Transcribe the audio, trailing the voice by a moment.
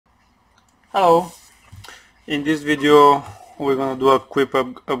Hello, in this video we're gonna do a quick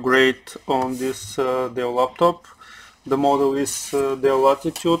upgrade on this Dell laptop. The model is Dell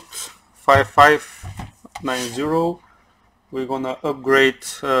Latitude 5590. We're gonna upgrade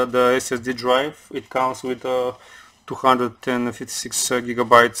the SSD drive. It comes with a 256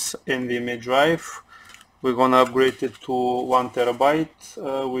 gigabytes NVMe drive. We're gonna upgrade it to 1 terabyte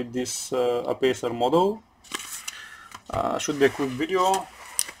with this Apacer model. Should be a quick video,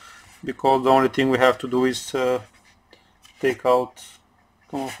 because the only thing we have to do is take out,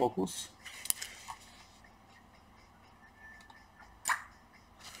 come on, focus.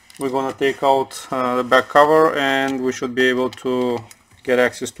 We're gonna take out the back cover and we should be able to get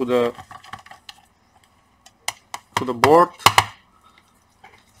access to the board.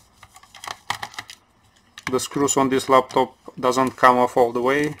 The screws on this laptop doesn't come off all the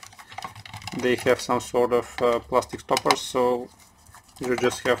way. They have some sort of plastic stoppers, so you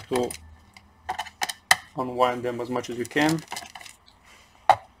just have to unwind them as much as you can.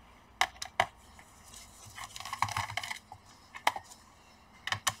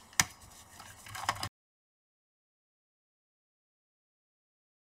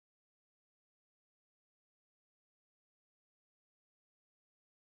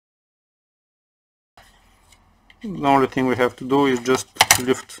 The only thing we have to do is just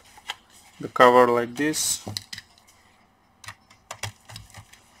lift the cover like this.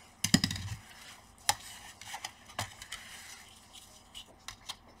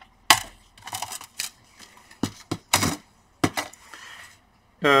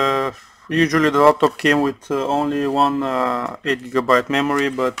 Usually the laptop came with only one 8 GB memory,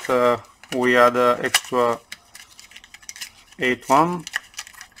 but we add an extra 8 one.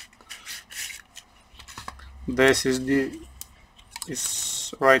 The SSD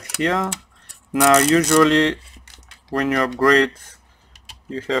is right here. Now usually when you upgrade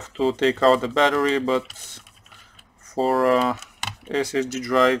you have to take out the battery, but for SSD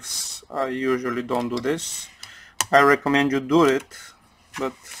drives I usually don't do this. I recommend you do it,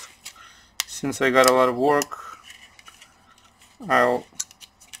 but since I got a lot of work, I'll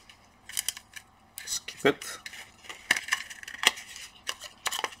skip it.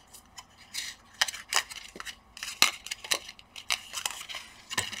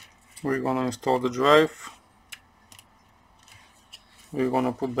 We're gonna install the drive. We're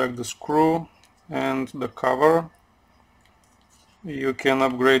gonna put back the screw and the cover. You can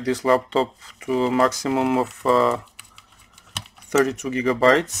upgrade this laptop to a maximum of 32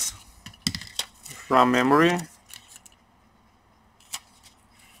 gigabytes RAM memory.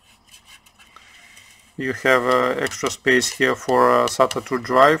 You have extra space here for a SATA 2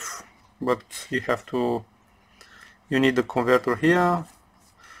 drive, but you need the converter here.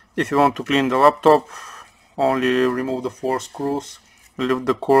 If you want to clean the laptop, only remove the 4 screws, lift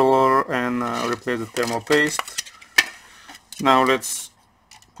the cooler and replace the thermal paste. Now let's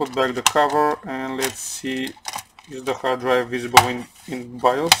put back the cover and let's see, is the hard drive visible in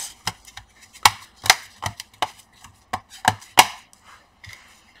BIOS.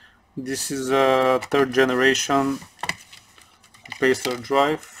 This is a 3rd generation Apacer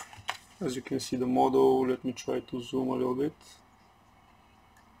drive. As you can see the model, let me try to zoom a little bit.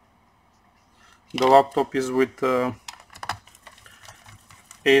 The laptop is with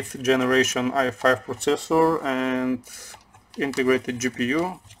 8th generation i5 processor and integrated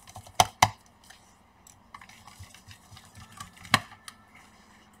GPU.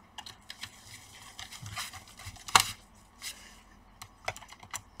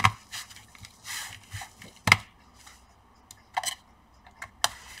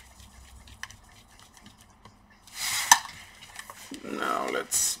 Now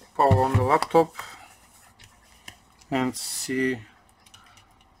let's power on the laptop and see,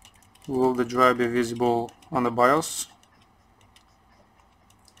 will the drive be visible on the BIOS.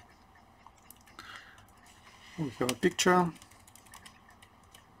 We have a picture,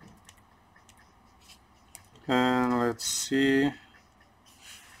 and let's see.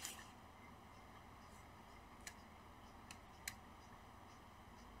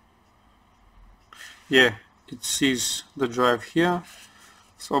 Yeah, it sees the drive here.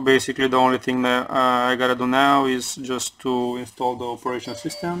 So basically the only thing that I gotta do now is just to install the operation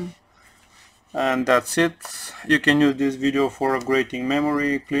system, and that's it. You can use this video for upgrading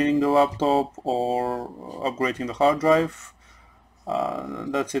memory, cleaning the laptop, or upgrading the hard drive.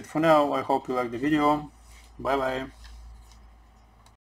 That's it for now. I hope you like the video. Bye bye.